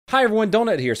Hi everyone,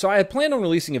 Donut here. So I had planned on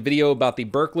releasing a video about the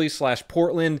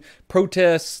Berkeley/Portland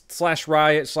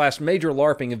protest/riot/major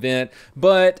LARPing event,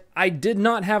 but I did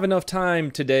not have enough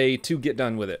time today to get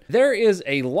done with it. There is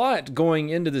a lot going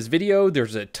into this video.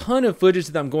 There's a ton of footage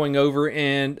that I'm going over,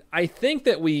 and I think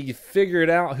that we figured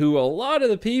out who a lot of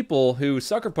the people who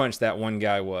sucker punched that one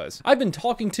guy was. I've been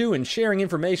talking to and sharing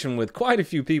information with quite a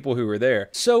few people who were there.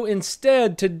 So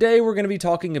instead, today we're going to be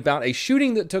talking about a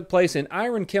shooting that took place in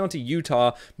Iron County,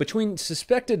 Utah, between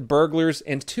suspected burglars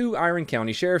and two Iron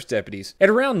County sheriff's deputies. At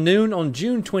around noon on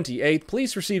June 28th,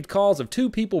 police received calls of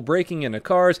two people breaking into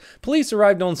cars. Police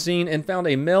arrived on scene and found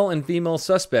a male and female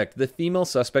suspect. The female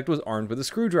suspect was armed with a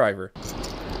screwdriver. 8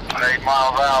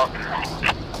 miles out.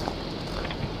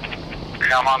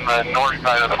 I'm on the north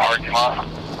side of the parking lot.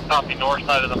 Copy, north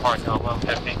side of the parking lot,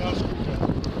 150.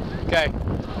 Okay.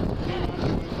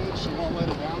 She won't let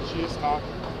it down. She is talking.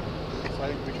 So I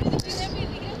think we can...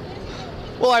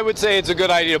 Well, I would say it's a good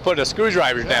idea to put a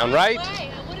screwdriver down, right? Why?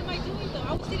 What am I doing though?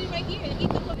 I was sitting right here. He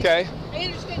took Okay. I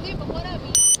understand him, but what up, you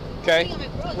know? Okay.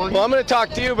 Well, I'm going to talk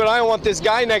to you, but I don't want this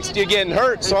guy next to you getting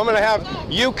hurt, so I'm going to have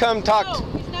you come talk. No,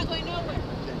 he's not going nowhere.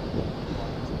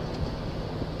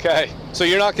 Okay. So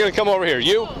you're not going to come over here.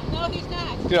 You? No, he's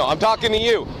not. No, I'm talking to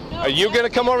you. Are you going to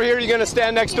come over here or are you going to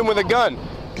stand next to him with a gun?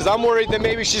 Because I'm worried that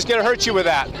maybe she's going to hurt you with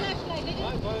that.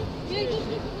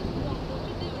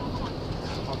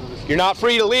 You're not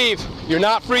free to leave. You're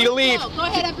not free to leave. Go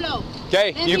ahead and blow.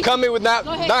 Okay, you come in with that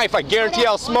knife, I guarantee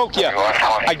I'll smoke you.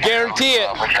 I guarantee it.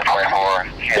 Okay?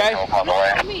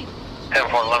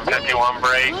 10-4-11-51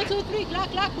 break. 1, 2, 3, clock,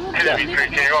 clock, boom.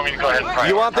 TW3, can you want me to go ahead and try?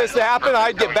 You want this to happen?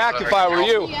 I'd get back if I were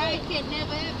you. I can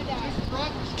never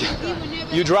ever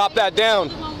die. You drop that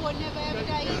down.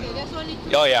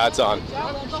 Oh yeah, it's on. Go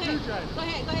ahead. Go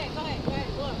ahead.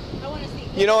 I want to see.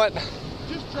 You know what?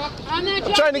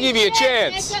 I'm trying to give you a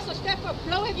chance.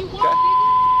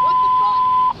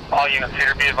 All units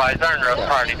here, be advised, are in road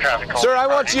priority traffic. Sir, I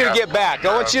want you to get back.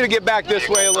 I want you to get back this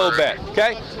way a little bit,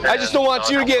 okay? I just don't want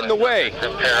you to get in the way.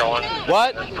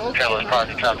 What?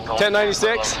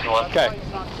 1096? Okay.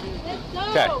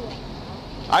 Okay.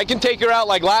 I can take her out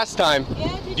like last time.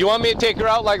 Do you want me to take her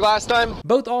out like last time?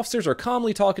 Both officers are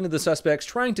calmly talking to the suspects,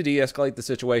 trying to de-escalate the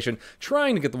situation,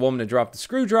 trying to get the woman to drop the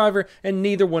screwdriver, and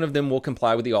neither one of them will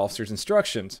comply with the officer's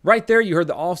instructions. Right there, you heard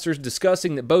the officers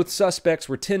discussing that both suspects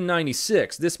were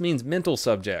 1096. This means mental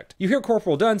subject. You hear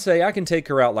Corporal Dunn say, "I can take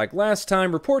her out like last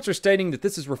time." Reports are stating that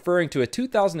this is referring to a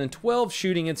 2012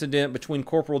 shooting incident between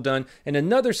Corporal Dunn and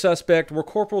another suspect, where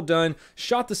Corporal Dunn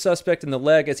shot the suspect in the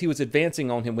leg as he was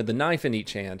advancing on him with a knife in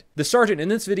each hand. The sergeant in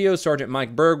this video, Sergeant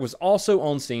Mike Berg, was also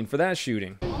on scene for that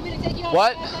shooting.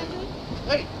 What?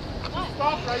 Hey,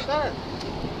 stop right there.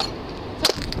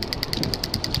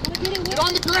 Get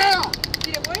on the ground.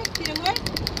 Did it work? Did it work?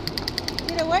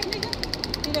 Did it work, nigga?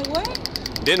 Did it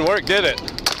work? Didn't work, did it?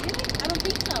 I don't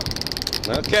think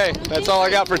so. Okay, that's all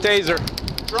I got for taser.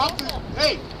 Drop the...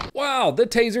 Hey. Wow, the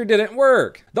taser didn't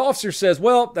work. The officer says,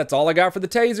 "Well, that's all I got for the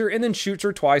taser," and then shoots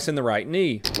her twice in the right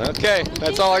knee. Okay,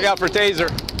 that's all I got for taser.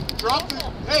 Drop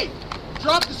the... Hey,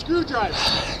 drop the screwdriver.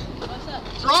 What's up?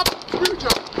 Drop the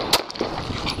screwdriver.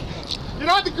 Get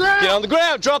on the ground. Get on the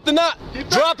ground, drop the nut.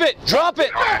 Drop it, drop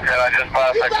it. I just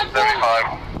passed section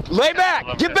 35. Lay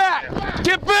back, get back,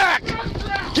 get back,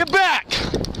 get back.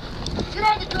 Get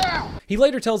on the ground. He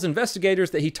later tells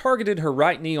investigators that he targeted her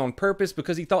right knee on purpose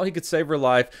because he thought he could save her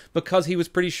life, because he was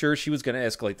pretty sure she was going to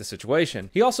escalate the situation.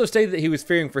 He also stated that he was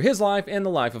fearing for his life and the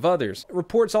life of others.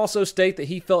 Reports also state that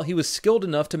he felt he was skilled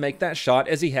enough to make that shot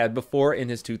as he had before in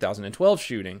his 2012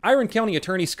 shooting. Iron County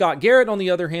Attorney Scott Garrett, on the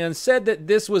other hand, said that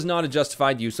this was not a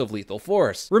justified use of lethal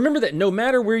force. Remember that no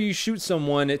matter where you shoot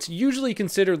someone, it's usually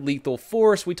considered lethal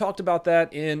force. We talked about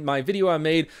that in my video I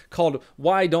made called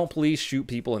 "Why Don't Police Shoot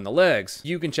People in the Legs?"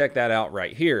 You can check that out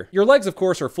right here. Your legs, of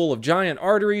course, are full of giant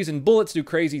arteries, and bullets do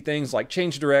crazy things like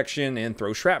change direction and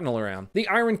throw shrapnel around. The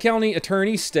Iron County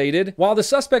attorney stated, "While the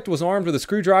suspect was armed with a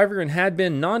screwdriver and had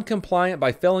been non-compliant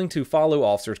by failing to follow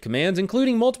officers' commands,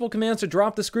 including multiple commands to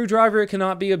drop the screwdriver, it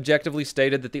cannot be objectively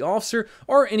stated that the officer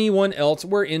or anyone else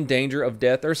were in danger of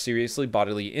death or seriously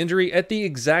bodily injury at the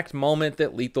exact moment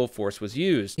that lethal force was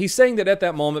used." He's saying that at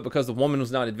that moment, because the woman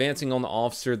was not advancing on the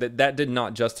officer, that did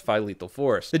not justify lethal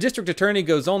force. The district attorney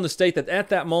goes on to state that at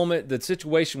that moment, the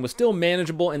situation was still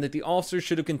manageable and that the officer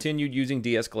should have continued using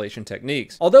de-escalation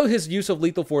techniques. Although his use of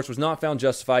lethal force was not found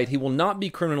justified, he will not be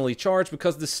criminally charged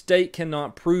because the state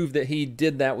cannot prove that he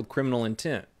did that with criminal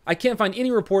intent. I can't find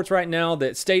any reports right now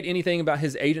that state anything about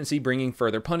his agency bringing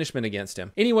further punishment against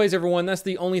him. Anyways, everyone, that's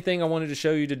the only thing I wanted to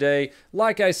show you today.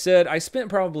 Like I said, I spent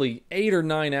probably 8 or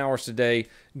 9 hours today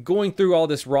going through all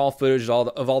this raw footage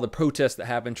of all the protests that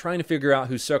happened, trying to figure out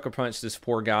who sucker punched this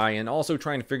poor guy, and also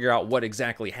trying to figure out what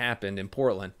exactly happened in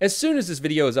Portland. As soon as this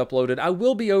video is uploaded, I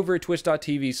will be over at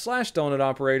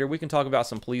twitch.tv/donutoperator. We can talk about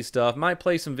some police stuff, might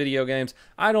play some video games.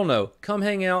 I don't know. Come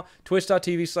hang out,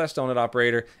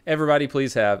 twitch.tv/donutoperator. Everybody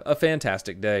please have a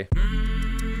fantastic day.